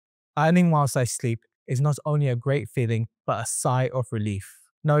Earning whilst I sleep is not only a great feeling, but a sigh of relief.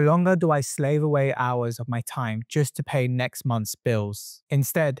 No longer do I slave away hours of my time just to pay next month's bills.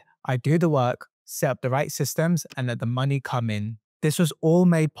 Instead, I do the work, set up the right systems, and let the money come in. This was all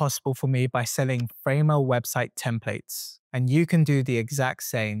made possible for me by selling Framer website templates. And you can do the exact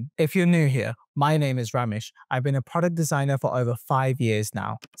same. If you're new here, my name is Ramesh. I've been a product designer for over 5 years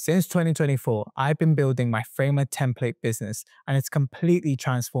now. Since 2024, I've been building my Framer template business, and it's completely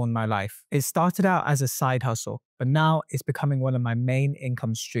transformed my life. It started out as a side hustle, but now it's becoming one of my main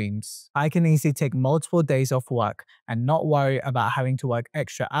income streams. I can easily take multiple days off work and not worry about having to work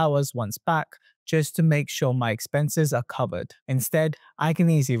extra hours once back just to make sure my expenses are covered. Instead, I can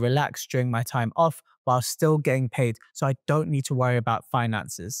easily relax during my time off while still getting paid, so I don't need to worry about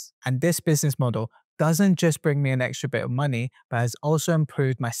finances. And this business model doesn't just bring me an extra bit of money, but has also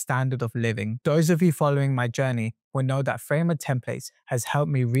improved my standard of living. Those of you following my journey will know that Framer Templates has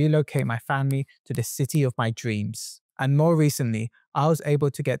helped me relocate my family to the city of my dreams. And more recently, I was able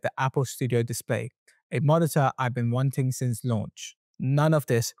to get the Apple Studio display, a monitor I've been wanting since launch. None of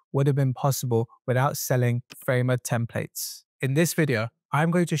this would have been possible without selling Framer Templates. In this video,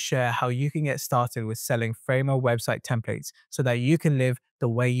 I'm going to share how you can get started with selling Framer website templates so that you can live the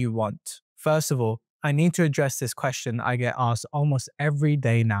way you want. First of all, I need to address this question I get asked almost every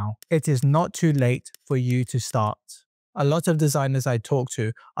day now. It is not too late for you to start. A lot of designers I talk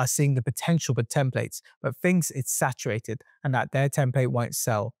to are seeing the potential for templates, but thinks it's saturated and that their template won't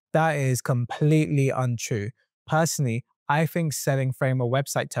sell. That is completely untrue. Personally, I think selling Framer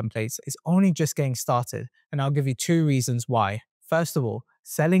website templates is only just getting started, and I'll give you 2 reasons why. First of all,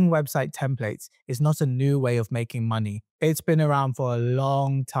 selling website templates is not a new way of making money. It's been around for a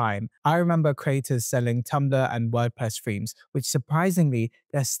long time. I remember creators selling Tumblr and WordPress themes, which surprisingly,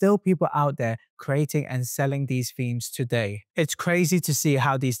 there's still people out there creating and selling these themes today. It's crazy to see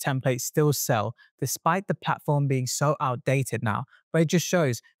how these templates still sell, despite the platform being so outdated now, but it just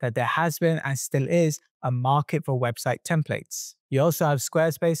shows that there has been and still is a market for website templates. You also have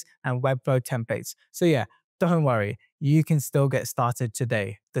Squarespace and Webflow templates. So yeah, don't worry, you can still get started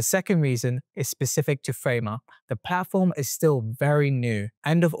today. The second reason is specific to Framer. The platform is still very new.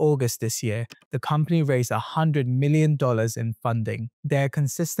 End of August this year, the company raised $100 million in funding. They're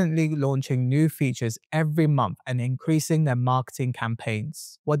consistently launching new features every month and increasing their marketing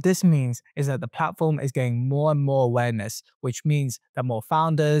campaigns. What this means is that the platform is getting more and more awareness, which means that more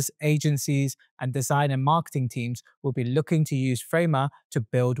founders, agencies, and design and marketing teams will be looking to use Framer to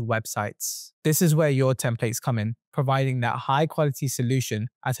build websites. This is where your templates come in, providing that high-quality solution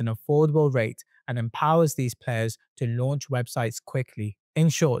at an affordable rate and empowers these players to launch websites quickly. In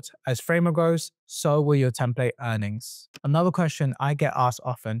short, as Framer grows, so will your template earnings. Another question I get asked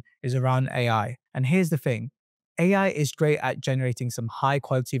often is around AI. And here's the thing. AI is great at generating some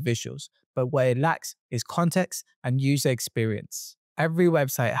high-quality visuals, but what it lacks is context and user experience. Every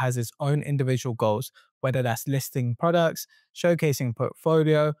website has its own individual goals, whether that's listing products, showcasing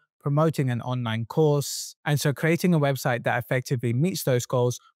portfolio, promoting an online course. And so creating a website that effectively meets those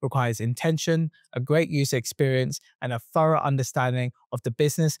goals requires intention, a great user experience, and a thorough understanding of the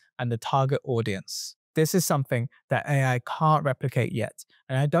business and the target audience. This is something that AI can't replicate yet,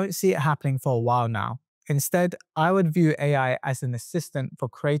 and I don't see it happening for a while now. Instead, I would view AI as an assistant for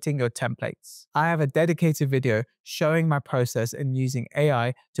creating your templates. I have a dedicated video showing my process in using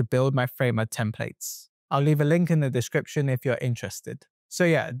AI to build my Framer templates. I'll leave a link in the description if you're interested. So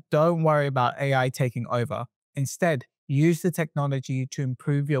yeah, don't worry about AI taking over. Instead, use the technology to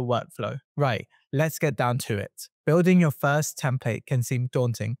improve your workflow. Right, let's get down to it. Building your first template can seem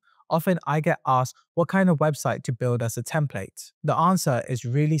daunting. Often I get asked what kind of website to build as a template. The answer is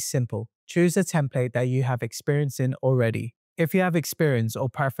really simple. Choose a template that you have experience in already. If you have experience or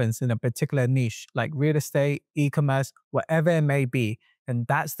preference in a particular niche like real estate, e-commerce, whatever it may be, then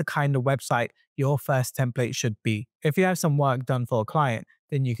that's the kind of website your first template should be. If you have some work done for a client,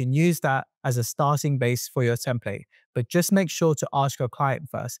 then you can use that as a starting base for your template. But just make sure to ask your client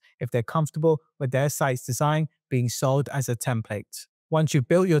first if they're comfortable with their site's design being sold as a template. Once you've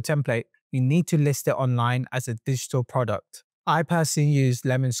built your template, you need to list it online as a digital product. I personally use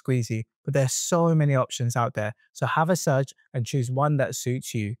Lemon Squeezy, but there's so many options out there, so have a search and choose one that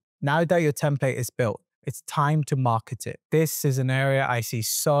suits you. Now that your template is built, it's time to market it. This is an area I see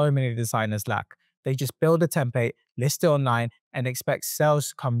so many designers lack. They just build a template, list it online, and expect sales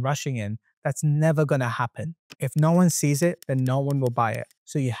to come rushing in. That's never going to happen. If no one sees it, then no one will buy it.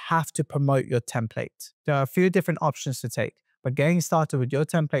 So you have to promote your template. There are a few different options to take, but getting started with your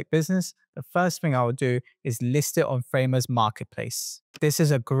template business, the first thing I would do is list it on Framer's marketplace. This is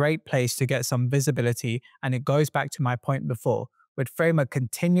a great place to get some visibility, and it goes back to my point before. With Framer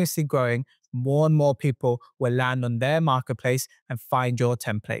continuously growing, more and more people will land on their marketplace and find your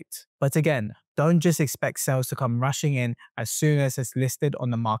template. But again, don't just expect sales to come rushing in as soon as it's listed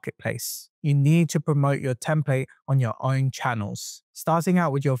on the marketplace. You need to promote your template on your own channels. Starting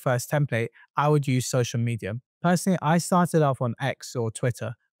out with your first template, I would use social media. Personally, I started off on X or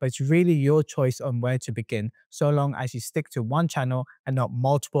Twitter, but it's really your choice on where to begin, so long as you stick to one channel and not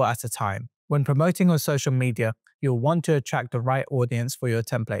multiple at a time. When promoting on social media, you'll want to attract the right audience for your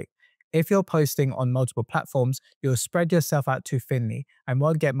template. If you're posting on multiple platforms, you'll spread yourself out too thinly and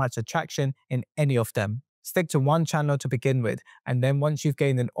won't get much attraction in any of them. Stick to one channel to begin with, and then once you've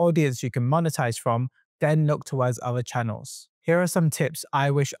gained an audience you can monetize from, then look towards other channels. Here are some tips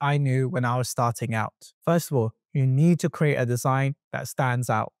I wish I knew when I was starting out. First of all, you need to create a design that stands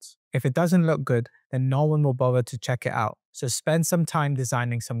out. If it doesn't look good, then no one will bother to check it out. So spend some time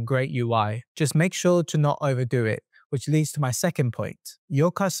designing some great UI. Just make sure to not overdo it, which leads to my second point.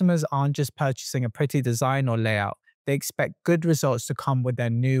 Your customers aren't just purchasing a pretty design or layout. They expect good results to come with their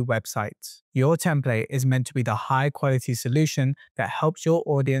new website. Your template is meant to be the high-quality solution that helps your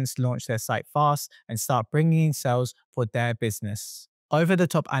audience launch their site fast and start bringing in sales for their business.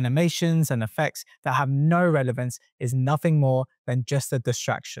 Over-the-top animations and effects that have no relevance is nothing more than just a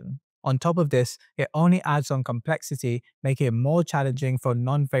distraction. On top of this, it only adds on complexity, making it more challenging for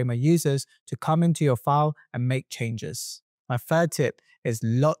non-Framer users to come into your file and make changes. My third tip is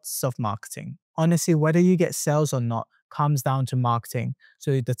lots of marketing. Honestly, whether you get sales or not comes down to marketing.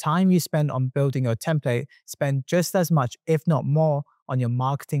 So the time you spend on building your template, spend just as much, if not more, on your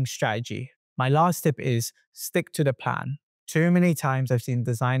marketing strategy. My last tip is stick to the plan. Too many times I've seen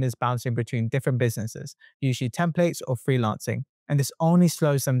designers bouncing between different businesses, usually templates or freelancing, and this only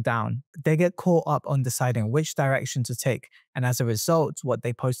slows them down. They get caught up on deciding which direction to take, and as a result, what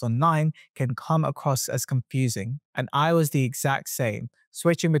they post online can come across as confusing. And I was the exact same,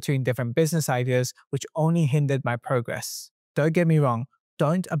 switching between different business ideas, which only hindered my progress. Don't get me wrong,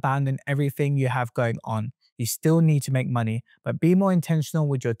 don't abandon everything you have going on. You still need to make money, but be more intentional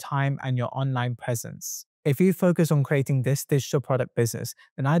with your time and your online presence. If you focus on creating this digital product business,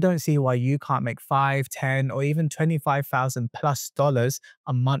 then I don't see why you can't make $5, $10, or even $25,000 plus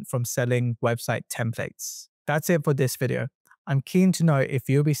a month from selling website templates. That's it for this video. I'm keen to know if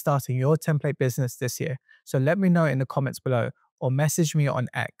you'll be starting your template business this year, so let me know in the comments below or message me on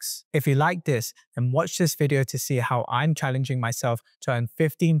X. If you like this, then watch this video to see how I'm challenging myself to earn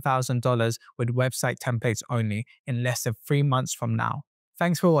 $15,000 with website templates only in less than 3 months from now.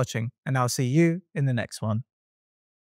 Thanks for watching, and I'll see you in the next one.